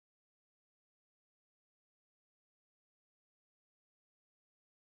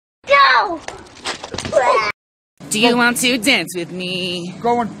Do you want to dance with me?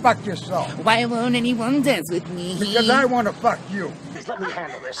 Go and fuck yourself. Why won't anyone dance with me? Because I want to fuck you. Just let me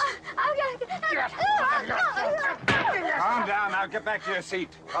handle this. Calm down now. Get back to your seat.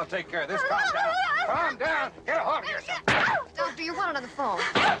 I'll take care of this. Calm down. Calm down. Get a hold of yourself. Doctor, you're wanted on the phone.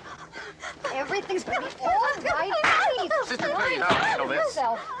 Everything's gonna be all right. Please. Sister, please, I'll handle this.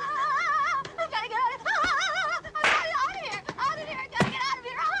 Yourself. I gotta get out of here. I gotta get out of here. Out of here. I gotta get out of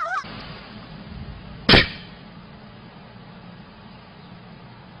here.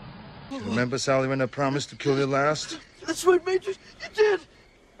 Remember, Sally, when I promised to kill you last? That's right, Major. You did.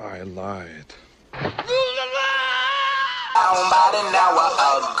 I lied. About an hour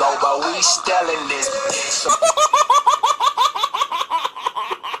ago, but we still in this bitch.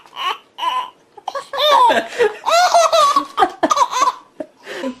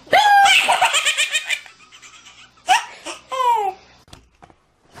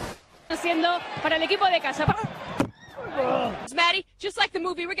 Haciendo para el equipo de casa. Maddie, just like the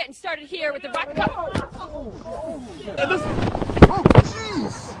movie, we're getting started here with the rock cup.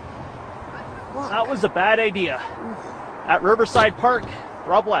 That was a bad idea. At Riverside Park,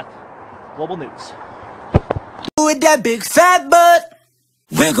 Rob Leth, Global News. With that big fat butt.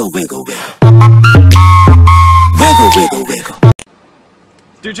 Wiggle, wiggle, wiggle. Wiggle, wiggle, wiggle.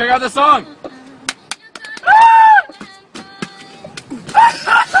 Dude, check out this song.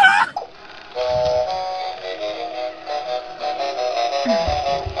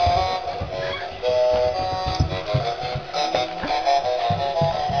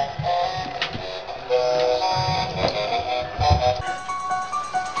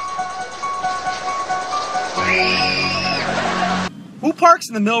 Who parks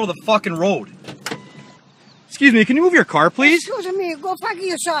in the middle of the fucking road? Excuse me, can you move your car, please? Excuse me, go fuck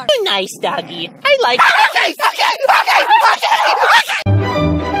yourself. Nice doggy. I like Okay.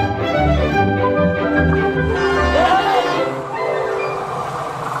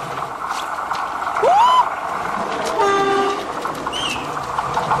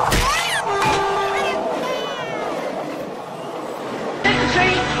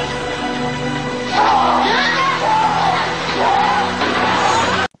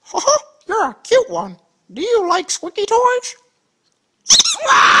 You're a cute one. Do you like squeaky toys?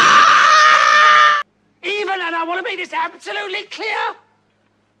 Even, and I want to make this absolutely clear,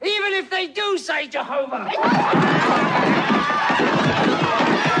 even if they do say Jehovah.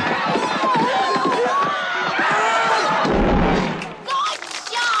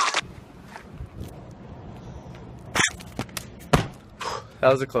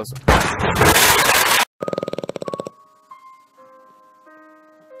 That was a close one.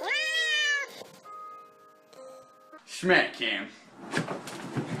 Schmidt came.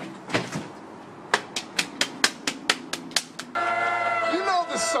 You know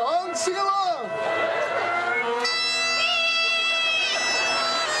the song, sing along.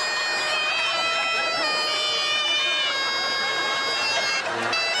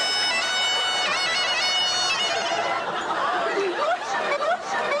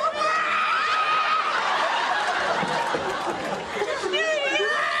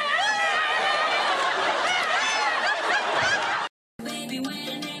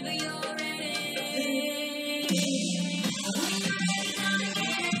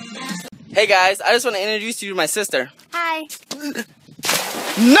 Hey guys, I just want to introduce you to my sister. Hi.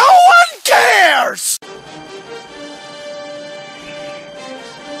 No one cares!